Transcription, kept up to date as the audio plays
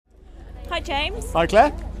James. Hi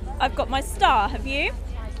Claire. I've got my star, have you?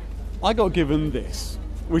 I got given this,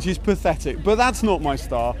 which is pathetic, but that's not my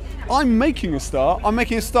star. I'm making a star. I'm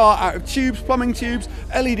making a star out of tubes, plumbing tubes,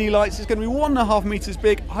 LED lights. It's going to be 1.5 metres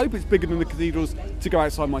big. I hope it's bigger than the cathedrals to go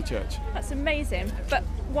outside my church. That's amazing. But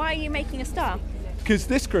why are you making a star? Because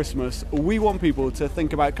this Christmas, we want people to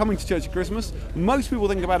think about coming to church at Christmas. Most people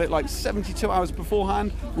think about it like 72 hours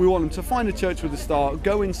beforehand. We want them to find a church with a star,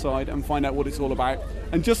 go inside and find out what it's all about.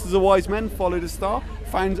 And just as the wise men followed a star,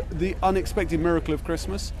 found the unexpected miracle of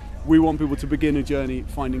Christmas, we want people to begin a journey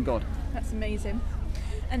finding God. That's amazing.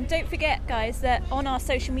 And don't forget, guys, that on our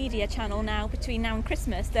social media channel now, between now and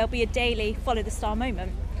Christmas, there'll be a daily Follow the Star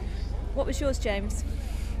moment. What was yours, James?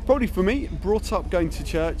 Probably for me, brought up going to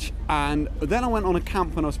church, and then I went on a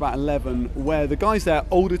camp when I was about 11 where the guys there,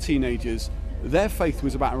 older teenagers, their faith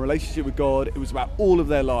was about a relationship with God. It was about all of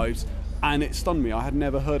their lives, and it stunned me. I had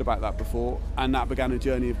never heard about that before, and that began a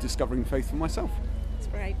journey of discovering faith for myself. That's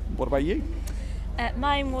great. What about you?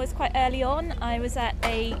 Mine was quite early on. I was at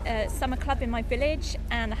a summer club in my village,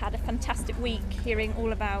 and I had a fantastic week hearing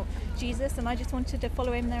all about Jesus, and I just wanted to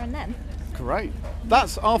follow him there and then. Great.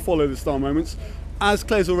 That's our Follow the Star moments. As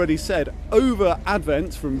Claire's already said, over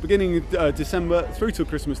Advent, from beginning of December through to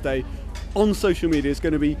Christmas Day, on social media is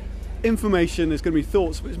going to be information, there's going to be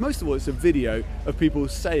thoughts, but most of all it's a video of people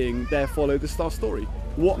saying their Follow the Star story.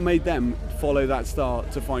 What made them follow that star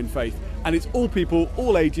to find faith? And it's all people,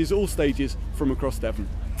 all ages, all stages from across Devon.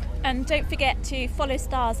 And don't forget to follow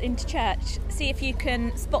stars into church. See if you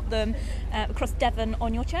can spot them across Devon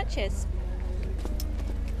on your churches.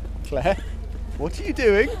 Claire, what are you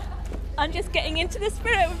doing? I'm just getting into the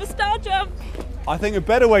spirit with a star jump. I think a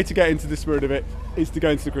better way to get into the spirit of it is to go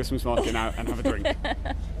into the Christmas market now and have a drink.